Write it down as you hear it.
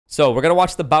So we're gonna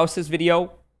watch the Thebausffs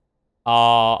video.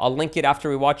 I'll link it after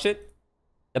we watch it.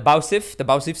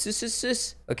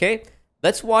 Thebausffs. Okay,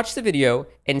 let's watch the video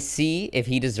and see if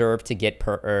he deserved to get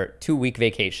 2-week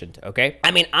vacationed. Okay,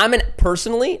 I mean, I'm an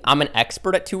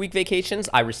expert at 2-week vacations.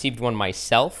 I received one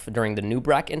myself during the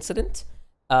Nubrak incident.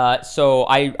 So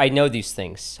I know these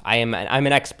things. I'm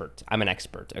an expert. I'm an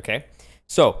expert. Okay,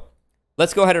 so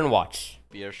let's go ahead and watch.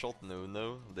 Beer shot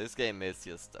no. This game is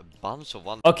just a bunch of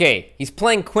one. Okay, he's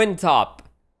playing Quinn top.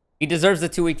 He deserves a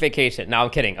 2-week vacation. No, I'm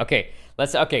kidding. Okay,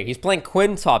 he's playing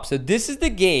Quinn top. So this is the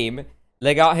game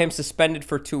that got him suspended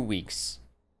for 2 weeks.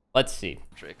 Let's see.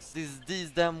 Tricks.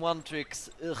 These damn one tricks.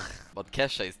 Ugh. But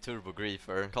Kesha is turbo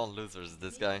griefer. Can't lose versus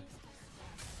this guy.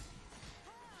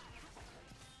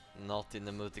 Not in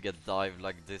the mood to get dived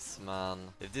like this, man.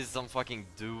 If this is some fucking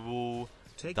duo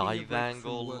dive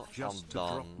angle, I'm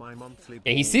done.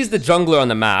 Yeah, he sees the jungler on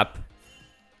the map.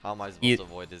 How am I supposed to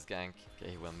avoid this gank? Okay,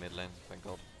 he went mid lane, thank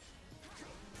god.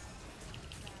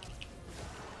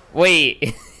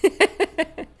 Wait.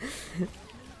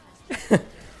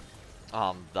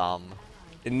 I'm dumb.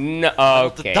 No, okay.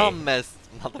 I'm the dumbest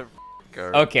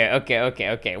motherfucker.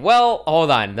 Okay. Well,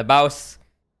 hold on. The Baus.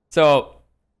 So,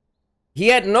 he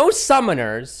had no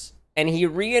summoners, and he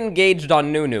re-engaged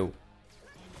on Nunu.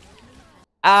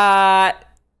 I'll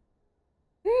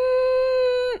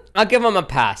give him a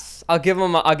pass. I'll give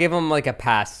him like a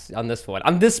pass on this one.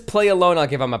 On this play alone, I'll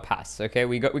give him a pass. Okay,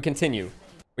 we continue.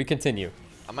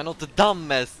 Am I not the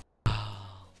dumbest?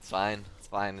 It's fine.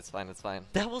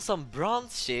 That was some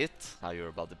bronze shit. How you're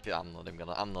about to I'm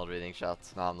not reading chat.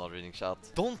 No, I'm not reading chat.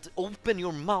 Don't open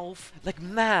your mouth like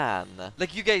man.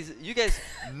 Like you guys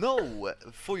know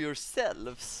for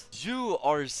yourselves. You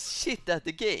are shit at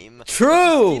the game.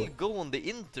 True. You still go on the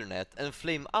internet and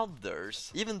flame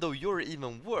others, even though you're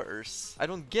even worse. I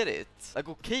don't get it. Like,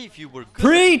 okay, if you were good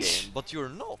preach, at the game, but you're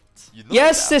not. You know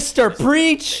yes, that. sister,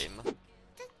 preach.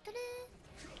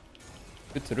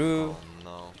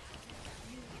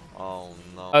 Oh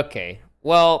no. Okay,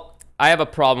 well, I have a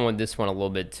problem with this one a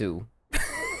little bit too.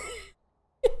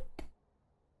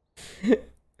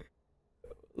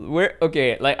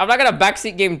 Okay, like, I'm not gonna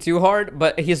backseat game too hard,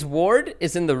 but his ward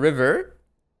is in the river,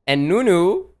 and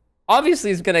Nunu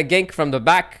obviously is gonna gank from the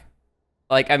back.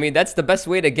 Like, I mean, that's the best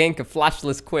way to gank a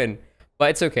flashless Quinn, but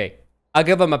it's okay. I'll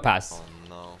give him a pass. Oh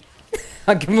no.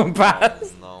 I'll give him a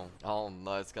pass. Oh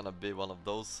no, it's gonna be one of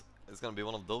those. It's gonna be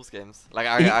one of those games. Like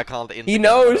I can't. He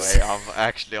knows. I'm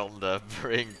actually on the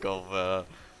brink of.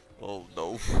 Oh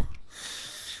no.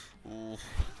 Ooh,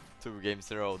 2 games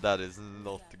in a row. That is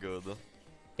not good.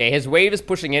 Okay, his wave is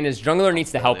pushing in. His jungler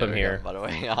needs to help him here. By the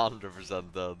way,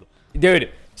 100% dead.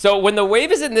 Dude, so when the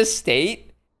wave is in this state,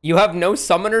 you have no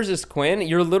summoners as Quinn.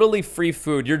 You're literally free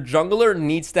food. Your jungler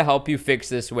needs to help you fix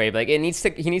this wave. Like, he needs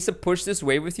to push this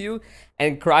wave with you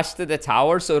and crash to the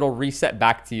tower so it'll reset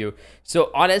back to you.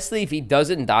 So honestly, if he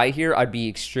doesn't die here, I'd be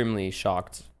extremely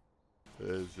shocked.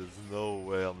 There's just no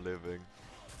way I'm living.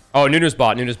 Oh, Nunu's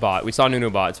bot. We saw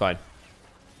Nunu bot. It's fine.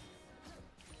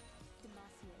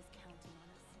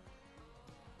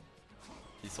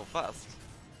 He's so fast.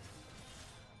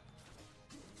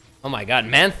 Oh my god,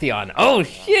 Mantheon. Oh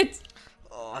shit!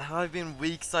 Oh, I've been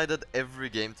weak-sided every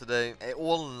game today.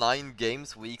 All 9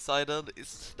 games weak-sided.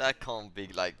 That can't be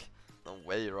like, no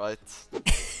way, right?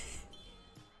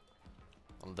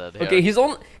 I'm dead here. Okay, he's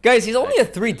only a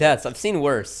 3 deaths. I've seen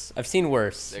worse.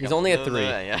 He's only a 3.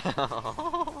 Yeah.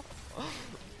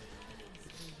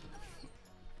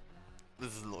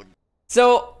 This is not.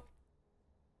 So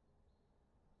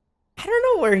I don't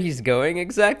know where he's going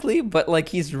exactly, but like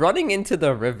he's running into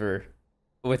the river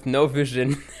with no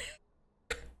vision.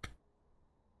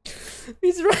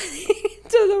 He's running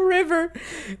into the river.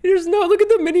 There's no, look at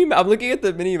the minimap. I'm looking at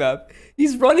the minimap.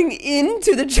 He's running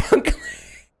into the jungle.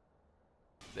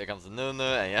 There comes the no.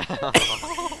 Yeah.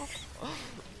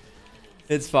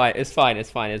 It's fine.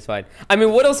 I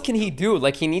mean, what else can he do?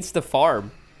 Like, he needs to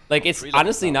farm. Like, it's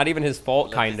honestly not even his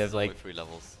fault, kind of. Like, 3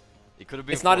 levels. It could have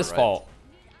been. It's not his fault.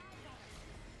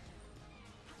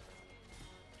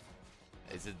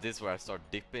 Is it this where I start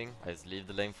dipping? I just leave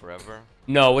the lane forever?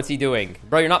 No, what's he doing?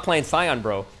 Bro, you're not playing Sion,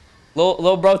 bro.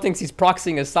 Lil bro thinks he's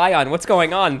proxying a Sion. What's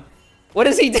going on? What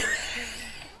is he doing?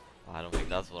 I don't think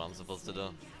that's what I'm supposed to do.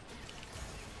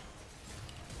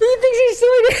 He thinks he's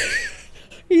doing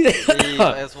it.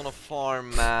 I just want to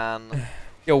farm, man.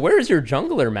 Yo, where's your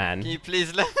jungler, man? Can you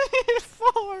please let me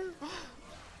farm?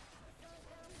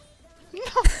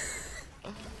 No.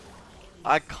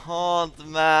 I can't,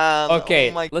 man.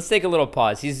 Okay, oh let's take a little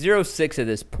pause. He's 0-6 at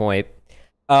this point.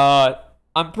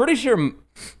 I'm pretty sure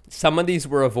some of these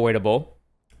were avoidable.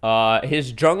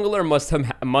 His jungler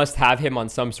must have him on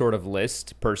some sort of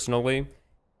list, personally.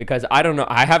 Because I don't know.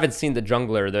 I haven't seen the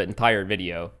jungler the entire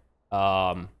video.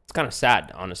 It's kind of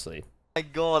sad, honestly. My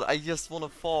god, I just want to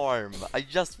farm. I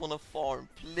just want to farm,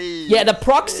 please. Yeah, the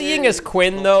proxying as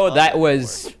Quinn, though, that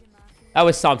was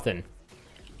something.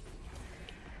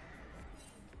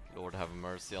 Lord have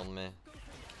mercy on me.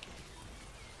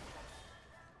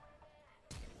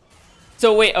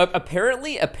 So wait,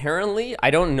 apparently, I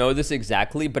don't know this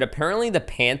exactly, but apparently the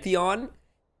Pantheon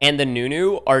and the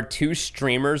Nunu are two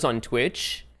streamers on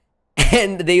Twitch,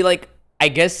 and they, like, I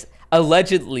guess,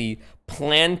 allegedly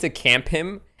plan to camp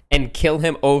him and kill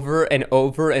him over and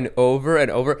over and over and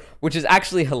over, which is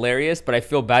actually hilarious, but I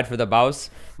feel bad for the Thebausffs.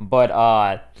 But,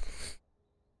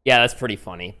 yeah, that's pretty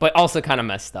funny, but also kind of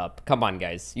messed up. Come on,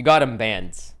 guys. You got him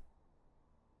banned.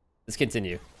 Let's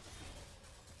continue.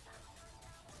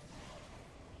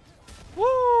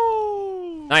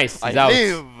 Woo! Nice, he's I out.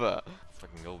 live! Let's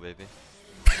fucking go, baby.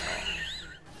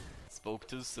 Spoke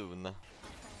too soon.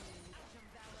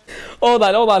 Hold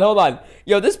on.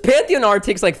 Yo, this Pantheon R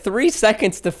takes like 3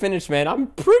 seconds to finish, man. I'm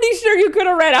pretty sure you could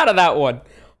have ran out of that one.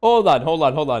 Hold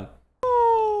on.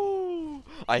 Woo!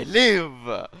 I live!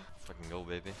 Let's fucking go,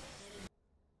 baby.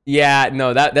 Yeah,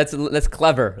 no, that's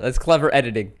clever. That's clever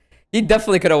editing. He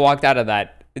definitely could have walked out of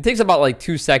that. It takes about like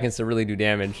 2 seconds to really do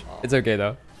damage. It's okay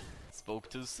though. Spoke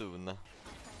too soon.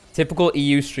 Typical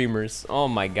EU streamers. Oh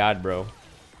my god, bro.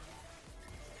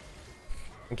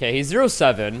 Okay, he's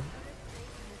 0-7.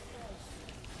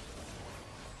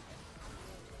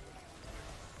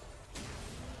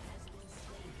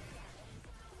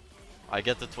 I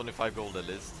get the 25 gold at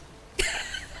least.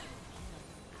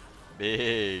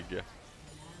 Big.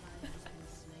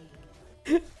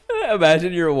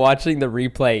 Imagine you're watching the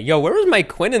replay. Yo, where was my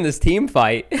Quinn in this team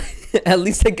fight? At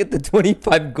least I get the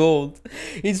 25 gold.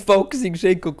 He's focusing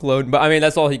Shaco clone, but I mean,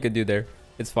 that's all he could do there.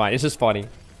 It's fine. It's just funny.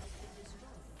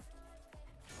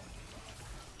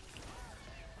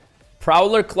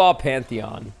 Prowler Claw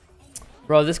Pantheon.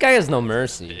 Bro, this guy has no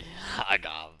mercy.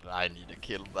 I need a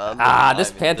kill, man.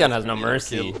 This Pantheon has no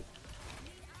mercy.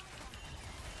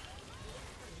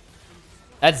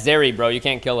 That's Zeri, bro. You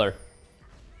can't kill her.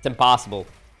 It's impossible.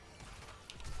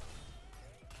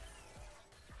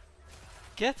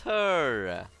 Get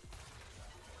her!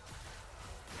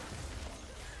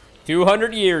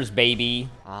 200 years, baby.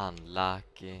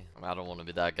 Unlucky. I don't want to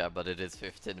be that guy, but it is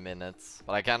 15 minutes.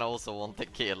 But I kind of also want the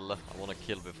kill. I want to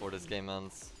kill before this game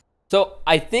ends. So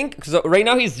I think right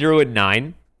now he's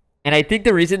 0-9, and I think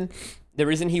the reason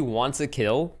he wants a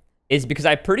kill is because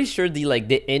I'm pretty sure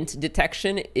the int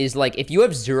detection is like if you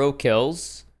have 0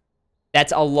 kills,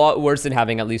 that's a lot worse than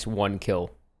having at least 1 kill.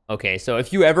 Okay, so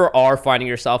if you ever are finding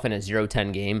yourself in a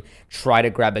 0-10 game, try to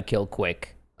grab a kill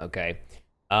quick. Okay.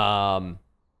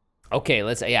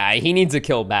 Okay, yeah, he needs a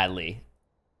kill badly.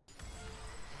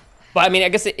 But I mean, I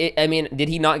guess I mean, did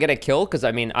he not get a kill? Because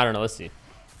I mean, I don't know. Let's see.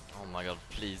 Oh my god,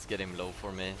 please get him low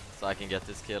for me so I can get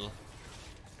this kill.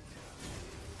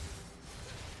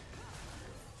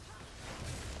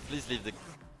 Please leave the...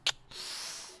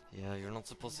 Yeah, you're not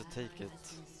supposed to take it.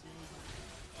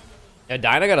 Yeah,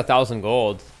 Dinah got 1,000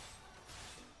 gold.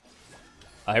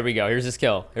 Oh, here we go. Here's his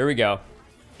kill. Here we go.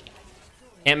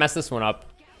 Can't mess this one up.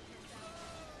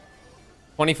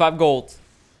 25 gold.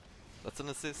 That's an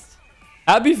assist.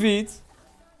 Happy feet.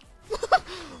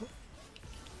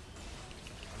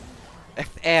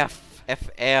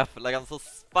 FF. Like, I'm so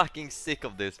fucking sick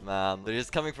of this, man. They're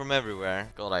just coming from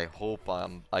everywhere. God, I hope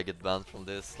I get banned from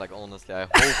this. Like, honestly, I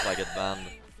hope I get banned.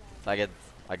 So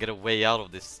I get a way out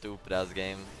of this stupid ass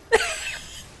game.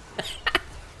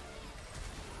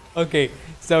 Okay,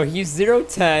 so he's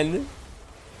 0-10.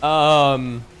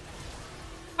 I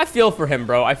feel for him,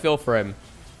 bro. I feel for him.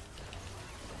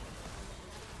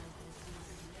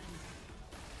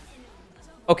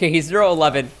 Okay, he's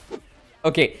 0-11.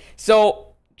 Okay,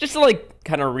 so just to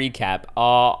kind of recap,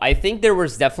 I think there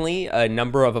was definitely a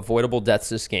number of avoidable deaths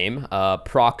this game.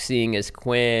 Proxying as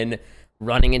Quinn,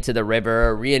 running into the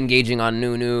river, re-engaging on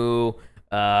Nunu,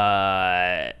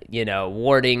 you know,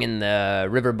 warding in the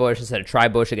river bush instead of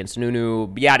tri-bush against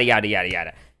Nunu, yada, yada, yada,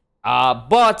 yada.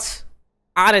 But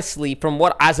honestly, from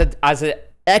what, as an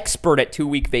expert at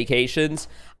 2-week vacations,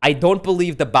 I don't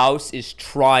believe the Thebausffs is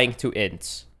trying to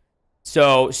int.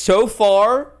 So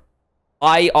far,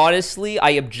 I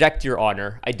object, Your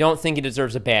Honor. I don't think he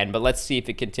deserves a ban, but let's see if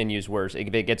it continues worse,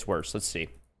 if it gets worse. Let's see.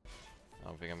 I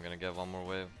don't think I'm gonna get one more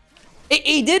wave.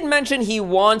 He did mention he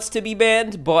wants to be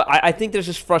banned, but I think there's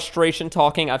just frustration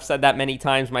talking. I've said that many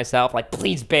times myself, like,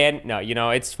 please ban. No, you know,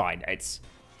 it's fine.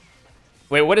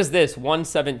 Wait, what is this?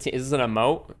 117. Is this an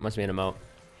emote? It must be an emote.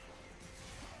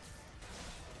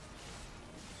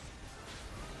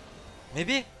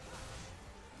 Maybe?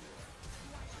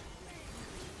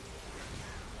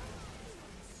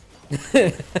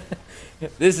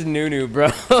 This is Nunu, bro.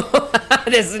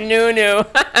 This is Nunu.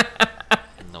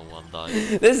 No one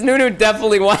dies. This Nunu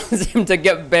definitely wants him to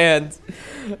get banned.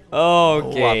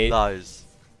 Okay. No one dies.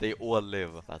 They all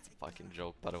live. That's a fucking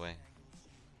joke, by the way.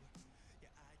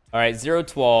 Alright,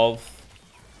 0-12.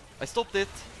 I stopped it.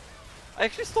 I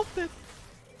actually stopped it.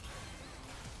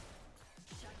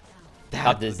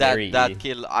 That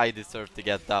kill, I deserve to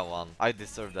get that one. I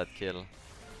deserve that kill.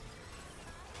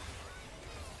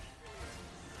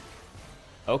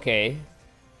 Okay.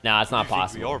 Nah, it's not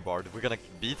possible. We are Bard. We're gonna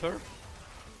beat her?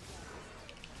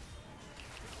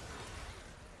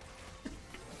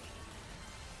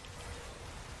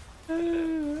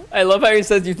 I love how he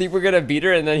says you think we're gonna beat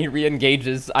her and then he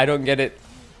re-engages. I don't get it.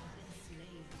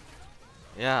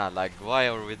 Yeah, like why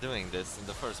are we doing this in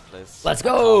the first place? Let's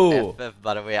go! FF,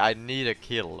 by the way, I need a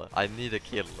kill. I need a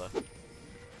kill.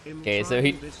 Okay, so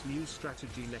he... This new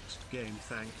strategy next game,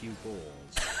 thank you,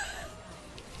 balls.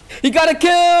 He got a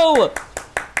kill!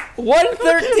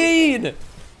 113!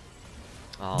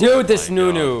 Oh Dude, this my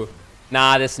Nunu. God.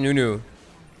 Nah, this Nunu.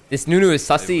 This Nunu is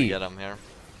Maybe we sussy. get him here.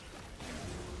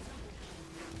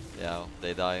 Yeah,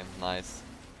 they die. Nice.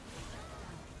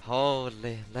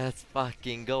 Holy, let's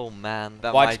fucking go, man.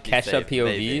 That Watch might be Kesha safe.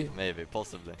 POV. Maybe,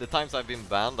 possibly. The times I've been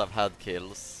banned, I've had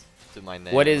kills to my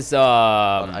name. What is,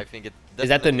 But I think it is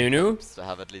that the definitely Nunu? helps to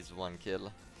have at least one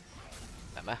kill.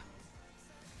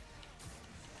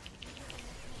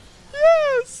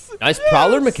 Yes! Nice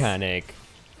Prowler mechanic.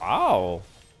 Wow.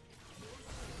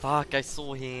 Fuck, I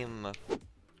saw him.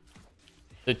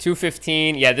 The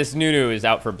 215. Yeah, this Nunu is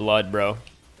out for blood, bro.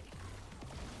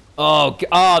 Oh,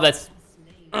 oh,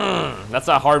 that's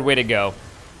a hard way to go.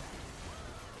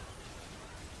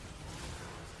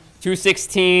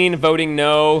 216, voting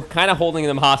no. Kind of holding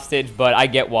them hostage, but I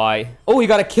get why. Oh, he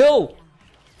got a kill.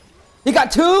 He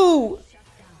got 2.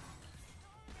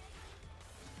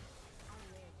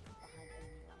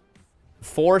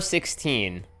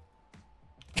 $416.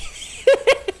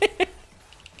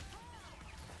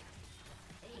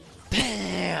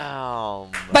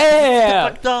 Damn!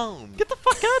 Bam! Get the fuck down! Get the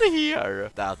fuck out of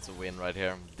here! That's a win right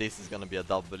here. This is gonna be a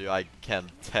W, I can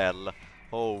tell.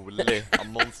 Holy,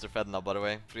 I'm monster fed now, by the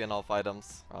way. 3.5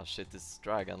 items. Oh shit, this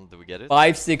dragon, do we get it?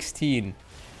 516.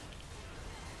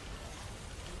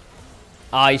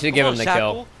 Ah, you should give him the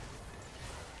kill.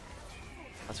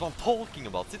 That's what I'm talking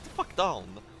about. Sit the fuck down,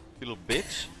 you little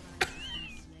bitch.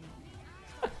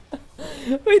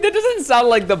 Wait, that doesn't sound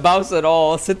like the boss at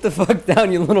all. Sit the fuck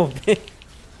down, you little bitch.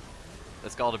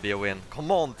 That's gotta be a win.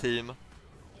 Come on, team.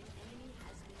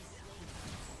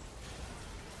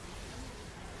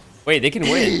 Wait, they can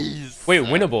win. Wait,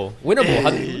 winnable. Winnable.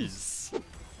 How did they lose?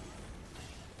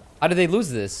 How did they lose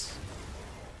this?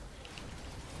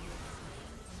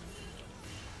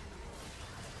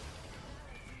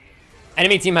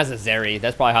 Enemy team has a Zeri.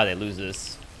 That's probably how they lose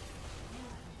this.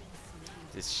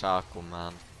 This Shaco,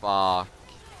 man. Fuck.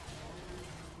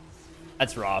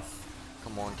 That's rough.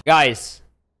 Come on. Guys,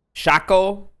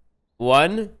 Shaco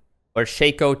 1 or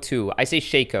Shaco 2? I say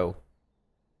Shaco.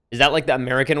 Is that like the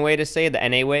American way to say it? The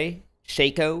NA way?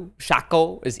 Shaco?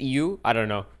 Shaco is EU? I don't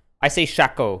know. I say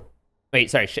Shaco.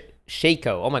 Wait, sorry.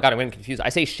 Shaco. Oh my god, I'm getting confused. I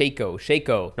say Shaco.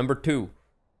 Shaco. Number 2.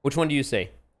 Which one do you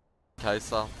say?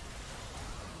 Kaisa.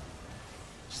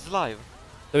 She's alive.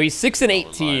 So he's 6 and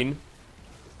 18.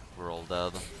 We're all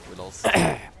dead. We lost.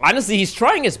 Honestly, he's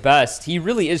trying his best. He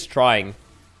really is trying.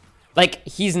 Like,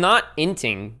 he's not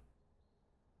inting.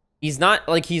 He's not,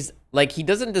 like, he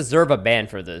doesn't deserve a ban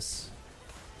for this.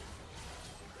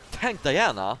 Tank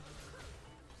Diana?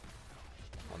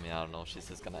 I mean, I don't know. She's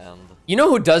just gonna end. You know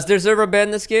who does deserve a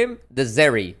ban this game? The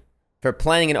Zeri. For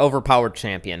playing an overpowered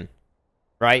champion.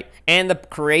 Right? And the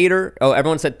creator. Oh,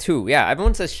 everyone said 2. Yeah,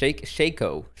 everyone says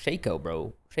Shaco. Shaco,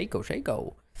 bro.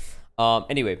 Shaco.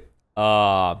 Anyway.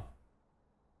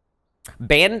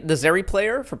 Ban the Zeri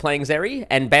player for playing Zeri.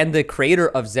 And ban the creator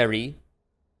of Zeri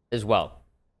as well.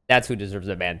 That's who deserves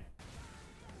a ban.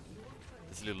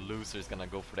 This little loser is gonna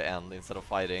go for the end instead of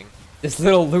fighting. This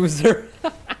little loser.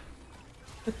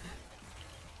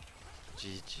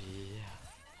 GG.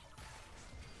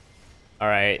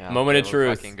 Alright, Yeah, moment of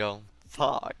truth. Fucking go.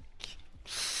 Fuck.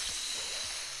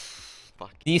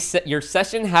 Fuck. Your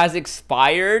session has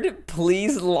expired.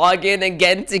 Please log in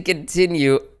again to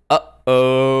continue.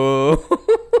 Uh-oh.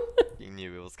 You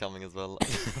knew it was coming as well.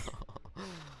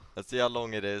 Let's see how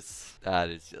long it is. That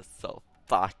is just so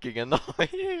fucking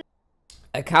annoying.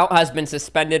 Account has been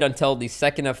suspended until the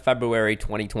 2nd of February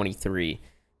 2023.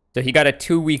 So he got a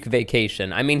 2-week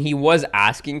vacation. I mean, he was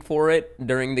asking for it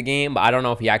during the game, but I don't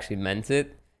know if he actually meant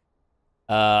it.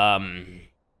 It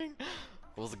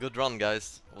was a good run,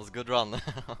 guys. It was a good run.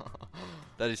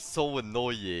 That is so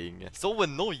annoying. So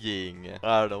annoying.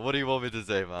 I don't know. What do you want me to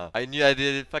say, man?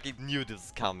 I fucking knew this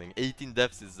was coming. 18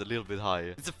 deaths is a little bit high.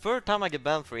 It's the third time I get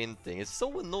banned for inting. It's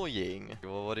so annoying.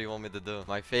 Well, what do you want me to do?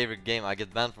 My favorite game. I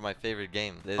get banned for my favorite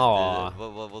game. What's the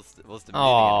meaning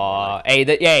anymore? Like?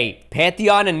 Hey,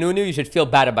 Pantheon and Nunu, you should feel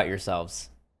bad about yourselves.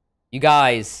 You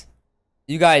guys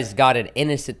got an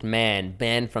innocent man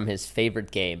banned from his favorite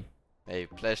game. Hey,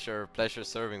 pleasure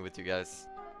serving with you guys.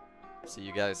 See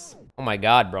you guys. Oh my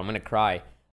god, bro, I'm gonna cry.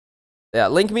 Yeah,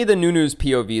 link me the Nunu's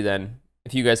POV then,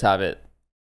 if you guys have it.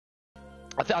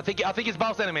 I think it's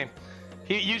Baus enemy.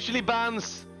 He usually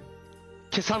bans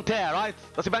Kissante, right?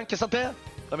 Does he ban Kissante?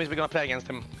 That means we're gonna play against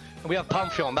him. And we have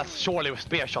Pantheon, that's surely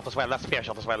spear shot as well. That's spear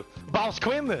shot as well. Baus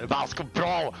Quinn, Baus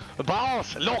bro,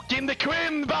 Baus, lock in the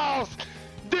Quinn, Baus.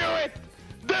 Do it,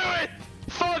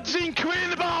 fudging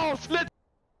Quinn, Baus.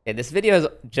 Okay, this video has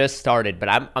just started, but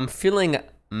I'm feeling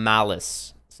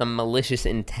malice, some malicious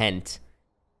intent,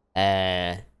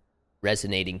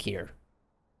 resonating here.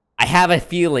 I have a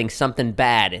feeling something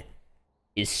bad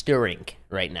is stirring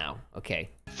right now. Okay.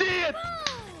 See it!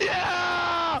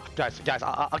 Yeah! Guys,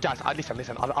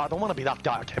 listen. I don't want to be that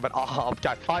guy, okay? But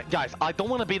guys, I don't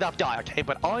want to be that guy, okay?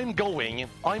 But I'm going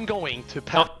to.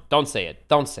 Don't say it.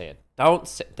 Don't say it. Don't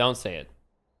say it.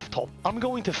 Top. I'm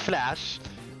going to flash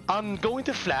on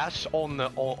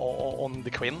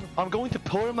the Quinn. I'm going to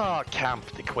perma camp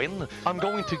the Quinn. I'm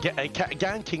going to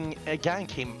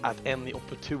gank him at any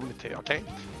opportunity, okay?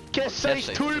 Kessa is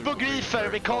turbo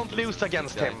griefer, we can't lose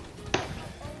against him.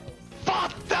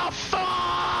 What the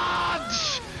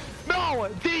fudge? No,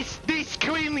 this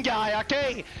Quinn guy,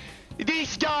 okay?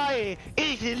 This guy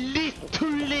is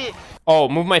literally... Oh,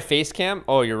 move my face cam?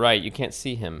 Oh, you're right, you can't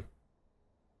see him.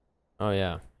 Oh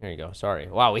yeah, here you go. Sorry.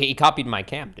 Wow, he copied my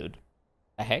cam, dude.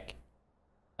 The heck?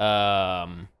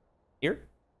 Here?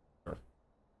 Sure.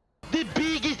 The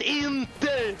biggest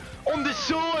inter on the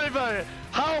server.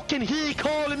 How can he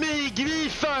call me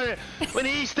griefer when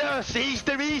he's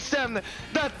the reason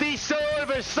that this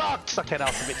server sucks? Okay, that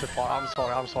was a bit too far. I'm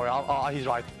sorry. He's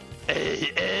right.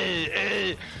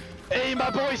 Hey, my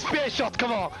boy, spear shot.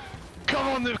 Come on,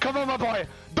 my boy.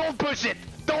 Don't push it.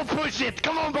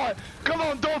 Come on, boy. Come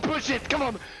on, don't push it. Come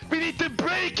on. We need to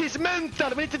break his mental.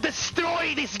 We need to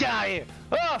destroy this guy.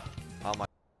 Ah! Oh my.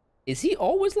 Is he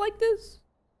always like this?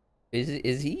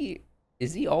 Is he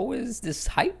always this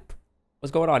hype?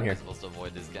 What's going on here? I'm supposed to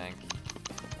avoid this gank.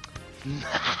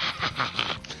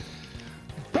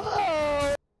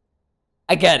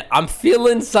 Again, I'm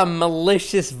feeling some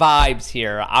malicious vibes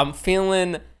here.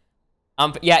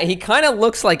 Yeah, he kind of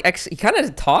looks like he kind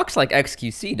of talks like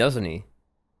XQC, doesn't he?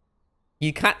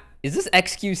 Is this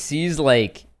XQC's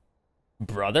like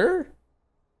brother?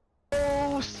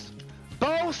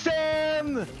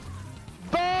 Bowsen!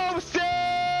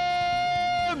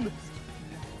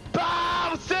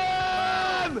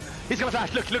 He's gonna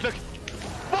flash, look!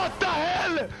 What the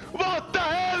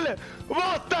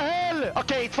hell?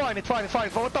 Okay, it's fine.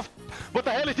 What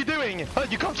the hell is he doing? Oh,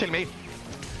 you can't kill me.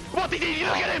 What is he?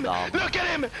 Look at him! Look at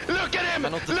him!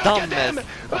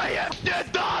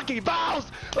 Doggy Baus!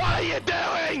 What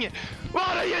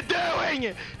are you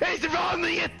doing? He's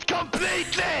running it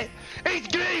completely! He's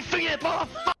griefing it! What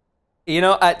the fuck? You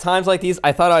know, at times like these,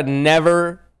 I thought I'd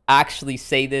never actually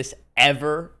say this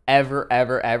ever. I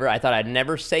thought I'd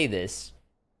never say this,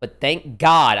 but thank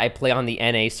God I play on the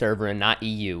NA server and not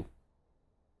EU.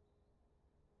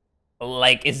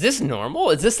 Like, is this normal?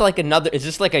 Is this like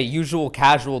a usual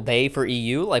casual day for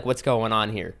EU? Like, what's going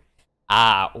on here?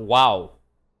 Wow.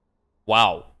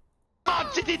 What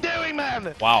is he doing,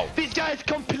 man? Wow. This guy is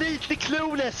completely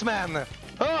clueless, man.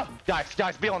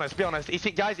 Guys, be honest. Is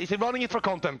he running it for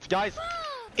content? Guys,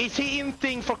 is he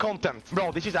inting for content?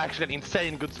 Bro, this is actually an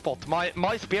insane good spot.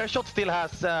 My spear shot still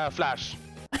has flash.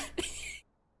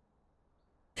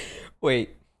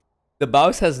 Wait.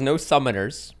 Thebausffs has no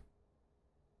summoners.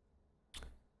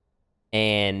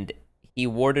 And he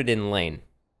warded in lane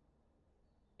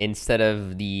instead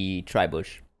of the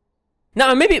Tribush.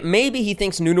 Now, maybe he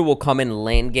thinks Nunu will come in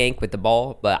lane gank with the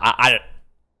ball, but I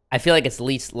feel like it's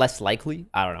less likely.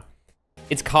 I don't know.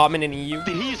 It's common in EU.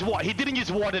 He didn't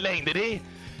use ward in lane, did he?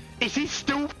 Is he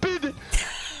stupid? He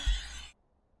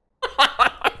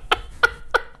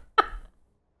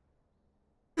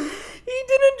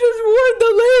didn't just ward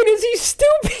the lane. Is he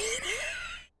stupid?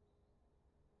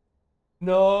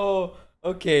 No.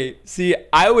 Okay. See,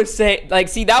 I would say, like,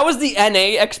 see, that was the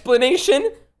NA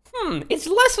explanation. It's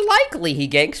less likely he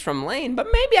ganks from lane, but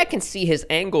maybe I can see his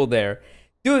angle there.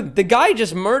 Dude, the guy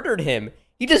just murdered him.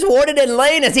 He just warded in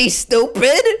lane. Is he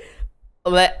stupid?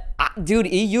 Dude,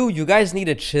 EU, you guys need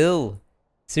to chill.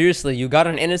 Seriously, you got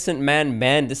an innocent man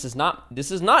banned. This is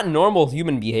not normal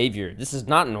human behavior. This is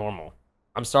not normal.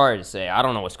 I'm sorry to say, I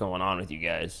don't know what's going on with you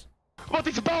guys. What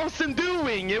is Bowsen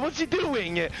doing? What's he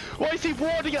doing? Why is he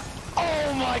warding?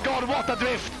 Oh my god, what a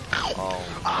drift! Oh.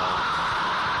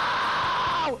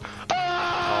 Ow!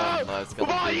 Oh! No, it's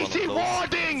gonna Why be is he one of those.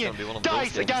 warding? It's gonna be one of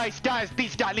Guys, those guys,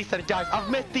 this guy, listen, guys, I've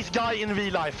met this guy in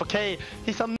real life, okay?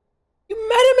 He's a You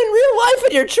met him in real life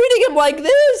and you're treating him like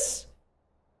this?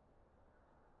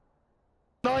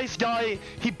 nice guy.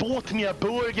 He bought me a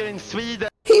burger in Sweden.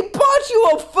 He bought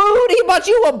you a food, he bought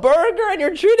you a burger, and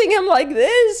you're treating him like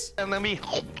this? And then we,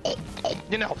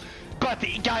 you know, but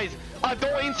guys,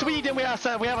 in Sweden we have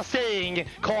a saying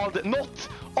called "not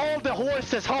all the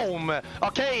horses home."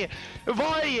 Okay,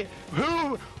 why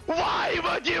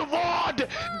would you ward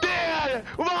there?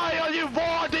 Why are you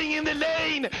warding in the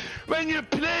lane when you're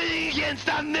playing against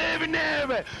a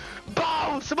never?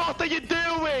 Bounce, what are you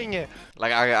doing?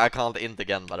 Like, I can't int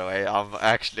again, by the way. I'm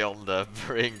actually on the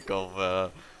brink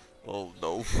of, oh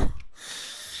no.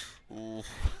 Ooh.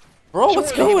 Bro,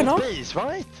 what's going on? Base,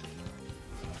 right?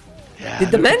 Yeah,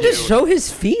 Did the man just show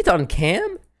his feet on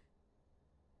cam?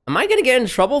 Am I gonna get in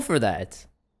trouble for that?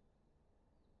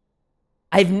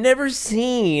 I've never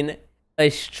seen a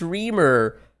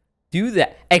streamer do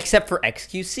that, except for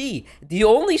XQC. The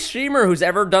only streamer who's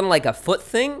ever done like a foot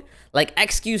thing, like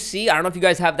XQC, I don't know if you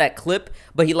guys have that clip,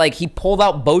 but he pulled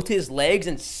out both his legs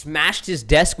and smashed his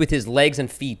desk with his legs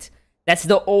and feet. That's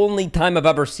the only time I've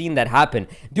ever seen that happen.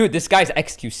 Dude, this guy's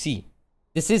XQC.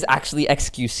 This is actually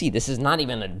XQC. This is not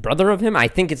even a brother of him. I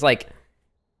think it's like,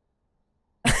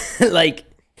 like,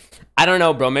 I don't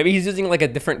know, bro. Maybe he's using like a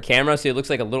different camera, so it looks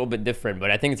like a little bit different,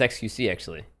 but I think it's XQC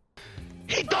actually.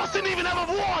 He doesn't even have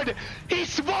a ward! He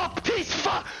swapped his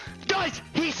guys,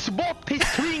 he swapped his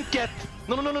trinket!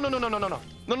 No.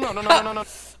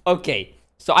 Okay,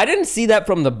 so I didn't see that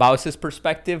from the Thebausffs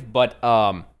perspective, but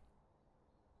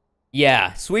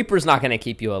yeah, Sweeper's not gonna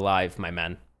keep you alive, my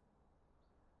man.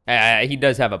 He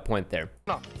does have a point there.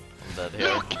 No.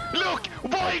 Look!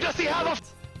 Why does he have a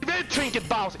red trinket,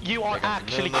 Baus? You are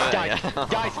actually guys,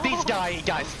 this guy,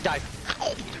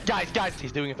 guys,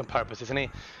 he's doing it on purpose, isn't he?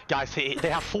 Guys, they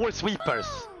have 4 sweepers.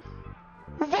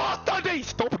 What are they?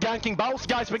 Stop ganking Baus,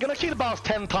 guys. We're gonna kill Baus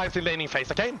 10 times in laning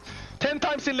phase, okay? 10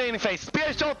 times in laning phase.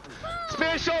 Spear shot.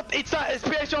 It's a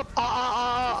spear shot.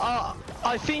 I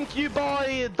think you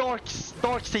buy dark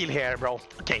seal here, bro.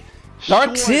 Okay.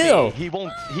 Dark seal. He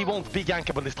won't be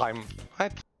gankable this time,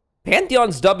 right?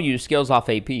 Pantheon's W scales off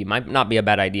AP. Might not be a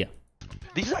bad idea.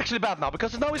 This is actually bad now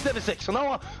because now he's level 6. So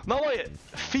now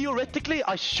theoretically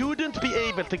I shouldn't be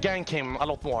able to gank him a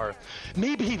lot more.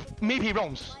 Maybe he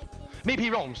roams. Maybe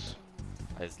he roams.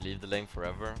 I just leave the lane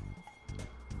forever.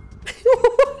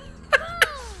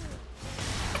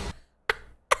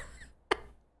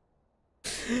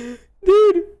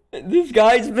 Dude, this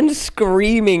guy's been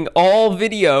screaming all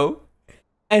video,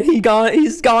 and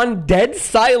he's gone dead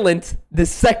silent the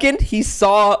second he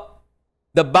saw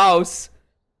the Thebausffs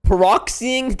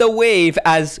proxying the wave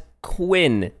as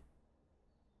Quinn.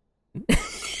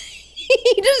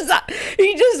 he just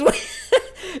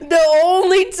the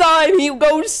only time he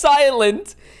goes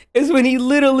silent is when he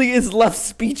literally is left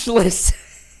speechless.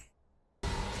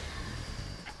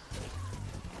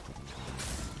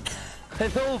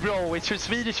 Hello, bro. It's your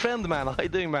Swedish friend, man. How you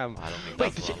doing, man? I don't think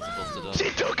that's what I'm supposed to do.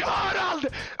 She took Harald!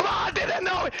 I didn't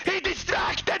know! He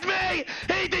distracted me!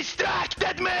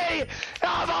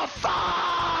 Vad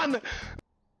fan!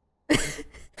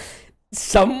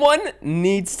 Someone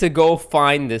needs to go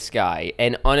find this guy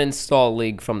and uninstall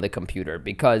League from the computer,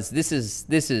 because this is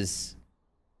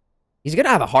he's gonna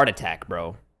have a heart attack,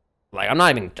 bro. Like, I'm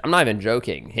not even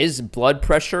joking. His blood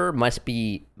pressure must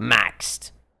be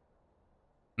maxed.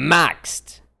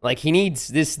 Like, he needs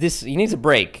he needs a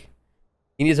break.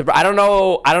 I don't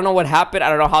know what happened. I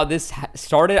don't know how this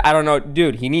started. I don't know,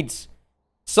 dude.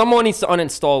 Someone needs to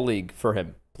uninstall League for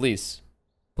him, please.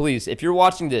 If you're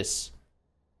watching this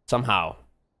somehow,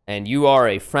 and you are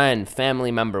a friend, family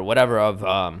member, whatever of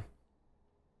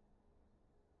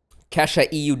Kesha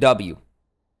EUW,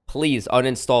 please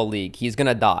uninstall League. He's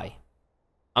gonna die.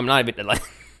 I'm not even like.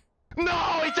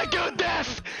 No, it's a good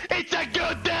death.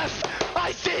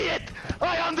 I see it.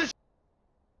 I understand.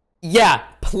 Yeah,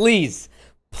 please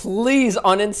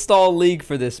uninstall League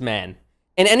for this man.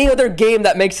 And any other game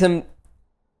that makes him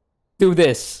do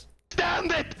this.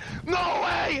 Stand it. No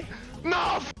way.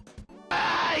 No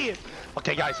way.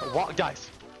 Okay, guys.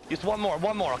 Just one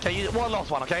more, okay? One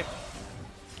last one, okay?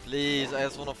 Please, I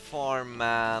just wanna farm,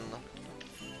 man.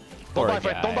 Don't Poor die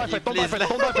for it, don't die for it, don't die for it,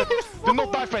 don't die for it. Do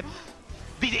not die for it.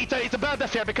 It's a bad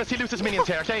death here because he loses minions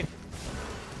here, okay?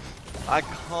 I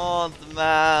can't,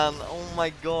 man. Oh my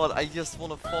god, I just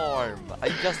wanna farm. I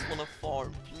just wanna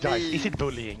farm. Please. Guys, is it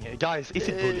bullying? Guys, is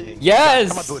it bullying? Yes!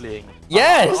 Come on, bullying.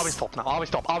 Yes! I will stop now, I will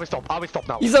stop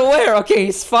now. He's aware. Okay,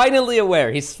 he's finally aware.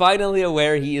 He's finally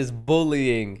aware he is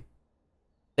bullying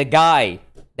the guy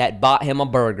that bought him a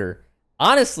burger.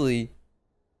 Honestly,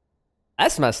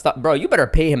 that's messed up. Bro, you better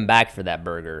pay him back for that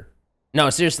burger. No,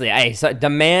 seriously. Hey, so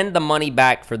demand the money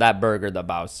back for that burger,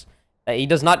 Thebausffs. He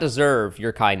does not deserve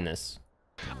your kindness.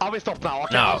 I will stop now,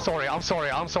 okay? No. I'm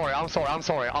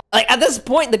sorry. Like, at this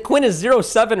point, the Quinn is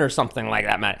 0-7 or something like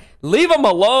that, man. Leave him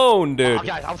alone, dude.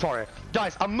 Guys, I'm sorry.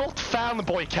 Guys, I'm not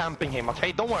fanboy camping him,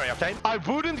 okay? Don't worry, okay? I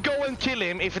wouldn't go and kill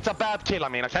him if it's a bad kill, I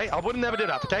mean, okay? I would never do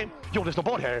that, okay? Yo, there's no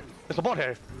bot here. There's no bot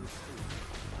here.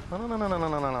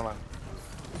 No.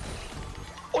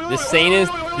 The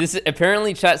sanest, this is,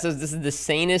 apparently chat says this is the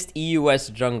sanest EUS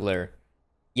jungler.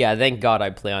 Yeah, thank God I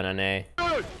play on NA.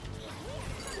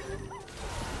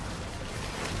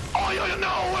 Oh,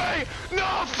 no way!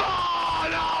 No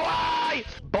way!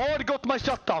 Bard got my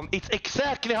shutdown. It's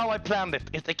exactly how I planned it.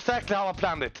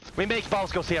 We make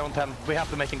Baus go 0 on 10. We have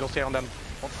to make him go 0 on 10.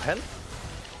 What the hell?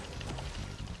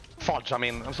 Fudge, I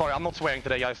mean. I'm sorry, I'm not swearing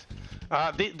today, guys.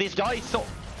 This guy is so...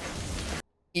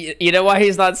 You know why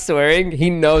he's not swearing? He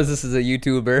knows this is a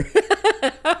YouTuber.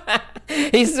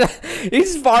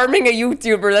 He's farming a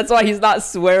YouTuber. That's why he's not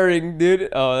swearing, dude.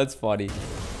 Oh, that's funny.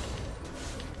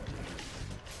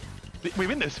 We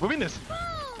win this. What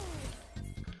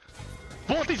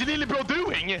is Lily Bro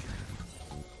doing?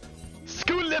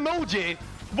 Skull emoji.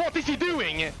 What is he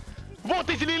doing? What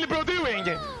is Lily Bro doing?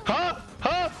 Huh?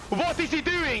 What is he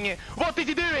doing?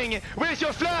 Where's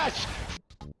your flash?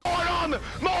 Moron!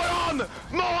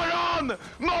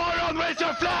 Where's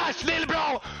your flash, Lil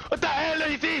Bro? What the hell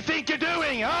is he think you're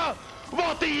doing, huh?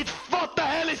 What the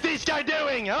hell is this guy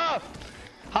doing, huh?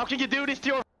 How can you do this to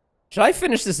your... Should I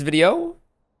finish this video?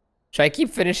 Should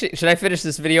I finish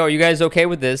this video? Are you guys okay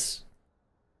with this?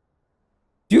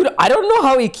 Dude, I don't know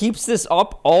how he keeps this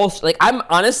up all... Like, I'm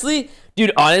honestly...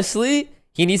 Dude, honestly,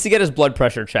 he needs to get his blood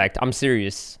pressure checked. I'm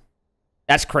serious.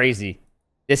 That's crazy.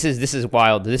 This is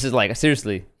wild. This is like,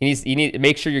 seriously. You need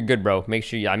make sure you're good, bro. Make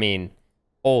sure you, I mean,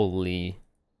 holy.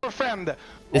 Friend.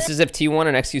 This is if T1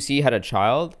 and XQC had a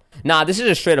child? Nah, this is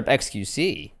just straight up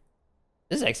XQC.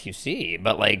 This is XQC,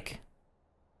 but like,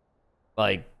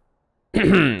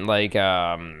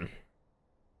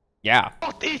 yeah.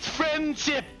 What is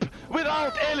friendship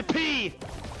without LP?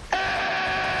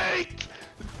 8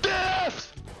 deaths!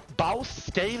 Baus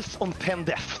scales on 10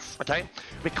 deaths, okay?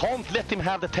 We can't let him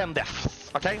have the 10 deaths,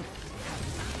 okay?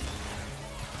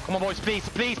 Come on, boys, please,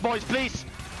 boys, please!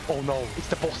 Oh no, it's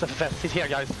the boss FFS. He's here,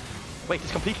 guys. Wait,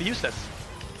 he's completely useless.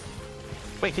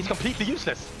 He's completely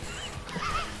useless.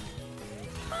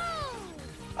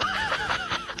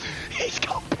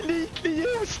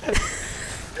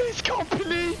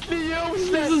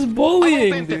 This is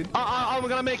bullying, dude. I'm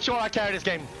gonna make sure I carry this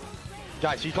game.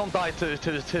 Guys, you can't die to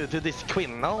this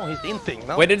Quinn, no? He's inting,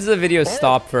 no? When does the video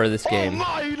stop for this game? Oh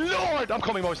my lord! I'm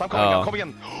coming, boys, I'm coming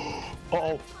in.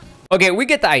 Uh-oh. Okay, we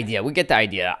get the idea,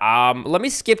 let me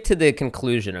skip to the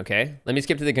conclusion, okay?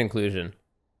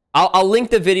 I'll link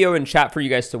the video in chat for you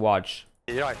guys to watch.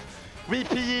 You're right.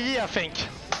 VPE, I think.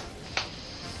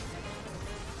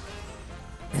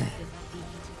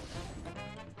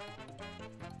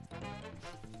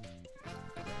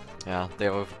 Yeah, they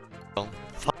were...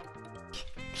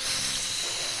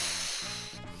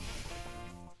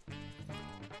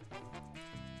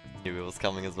 He was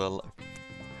coming as well.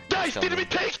 Guys, did we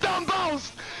take down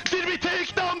Baus?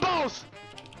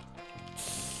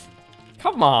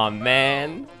 Come on,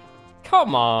 man.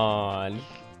 Come on.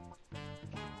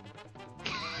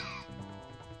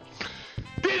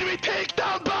 Did we take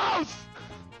down Baus?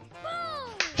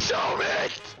 Show me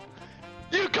it!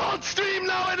 You can't stream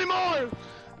now anymore!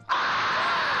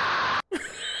 Ah!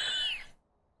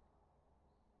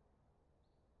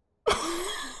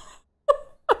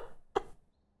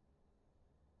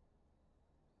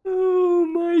 Oh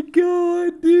my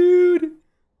god, dude.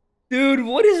 Dude,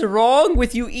 what is wrong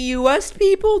with you EUS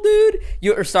people, dude?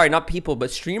 Sorry, not people,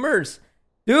 but streamers.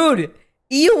 Dude,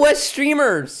 EUS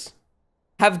streamers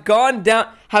have gone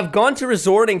to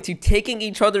resorting to taking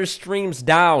each other's streams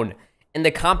down in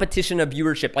the competition of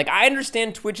viewership. Like, I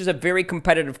understand Twitch is a very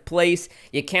competitive place.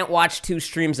 You can't watch 2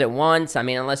 streams at once. I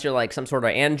mean, unless you're like some sort of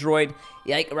Android.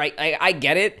 Like, right, I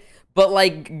get it. But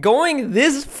like, going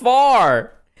this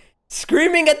far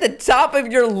screaming at the top of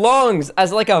your lungs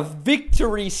as like a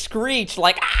victory screech,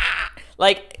 like, ah!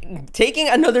 Like, taking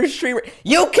another streamer,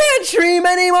 you can't stream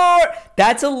anymore!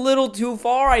 That's a little too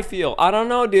far, I feel. I don't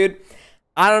know, dude.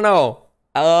 I don't know.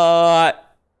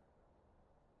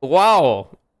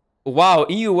 Wow. Wow,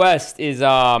 EU West is,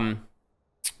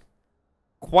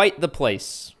 quite the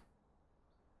place.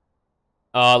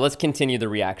 Let's continue the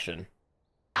reaction.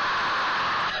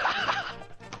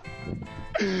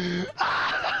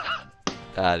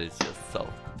 That is just so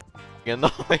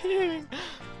annoying.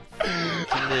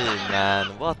 Man,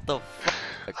 what the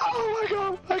fuck? Oh my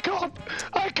god, I can't!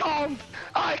 I can't!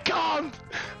 I can't!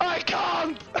 I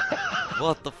can't!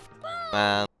 What the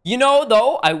man? You know,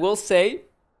 though, I will say,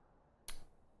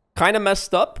 kind of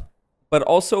messed up, but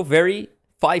also very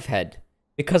five-head.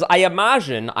 Because I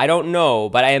imagine, I don't know,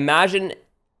 but I imagine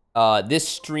this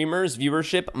streamer's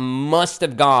viewership must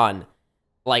have gone,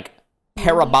 like,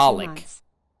 parabolic.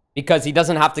 Because he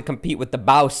doesn't have to compete with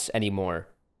Thebausffs anymore,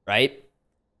 right?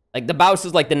 Like, Thebausffs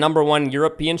is like the #1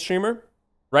 European streamer,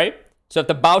 right? So if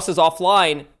Thebausffs is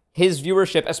offline, his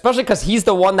viewership, especially because he's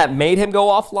the one that made him go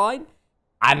offline,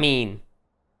 I mean,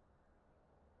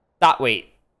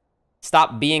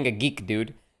 stop being a geek,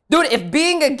 dude. Dude, if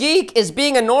being a geek is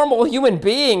being a normal human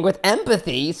being with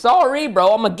empathy, sorry,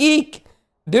 bro, I'm a geek.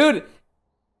 Dude,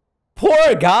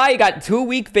 poor guy got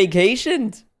 2-week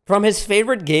vacations from his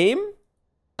favorite game.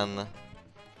 I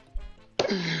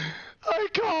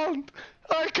can't!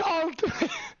 I can't!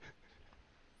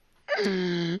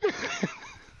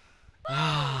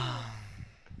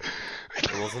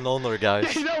 It was an honor,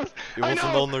 guys. He knows! It was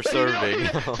an honor serving.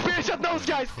 Spirit knows,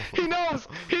 guys! He knows!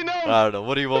 He knows! I don't know,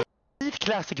 what do you want?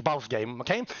 Classic Baus game,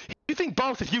 okay? You think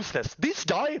Baus is useless. This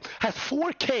guy has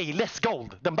 4k less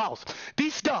gold than Baus.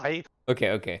 This guy...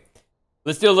 Okay.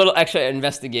 Let's do a little extra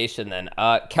investigation then.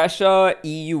 Kesha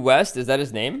EU West, is that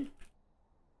his name?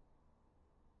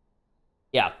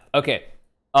 Yeah, okay.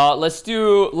 Let's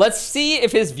see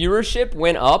if his viewership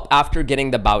went up after getting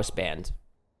the Baus banned.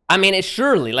 I mean, it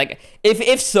surely, like,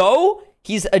 if so,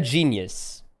 he's a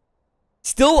genius.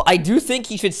 Still, I do think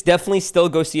he should definitely still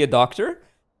go see a doctor,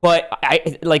 but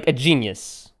like a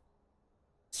genius.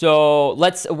 So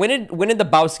when did the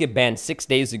Baus get banned? 6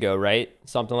 days ago, right?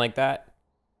 Something like that.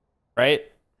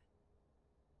 Right?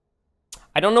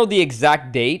 I don't know the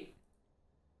exact date,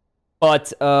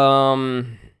 but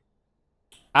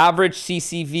average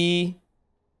CCV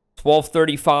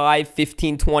 1235,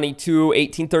 1522,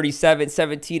 1837,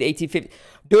 17, 1850.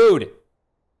 Dude,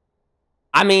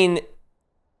 I mean,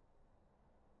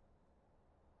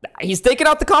 he's taking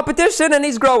out the competition and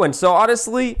he's growing. So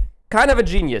honestly, kind of a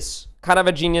genius. Kind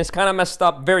of messed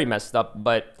up, very messed up,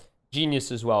 but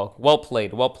genius as well. Well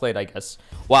played, I guess.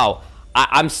 Wow.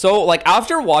 I'm so, like,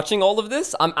 after watching all of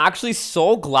this, I'm actually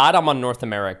so glad I'm on North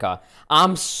America.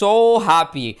 I'm so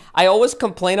happy. I always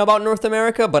complain about North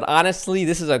America, but honestly,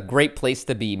 this is a great place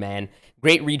to be, man.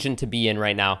 Great region to be in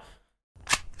right now.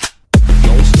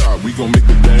 Don't stop, we gon' make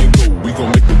the thing go. We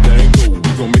gon' make the thing go. We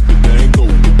gon' make the thing go.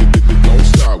 Don't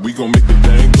stop, we gon' make the thing go.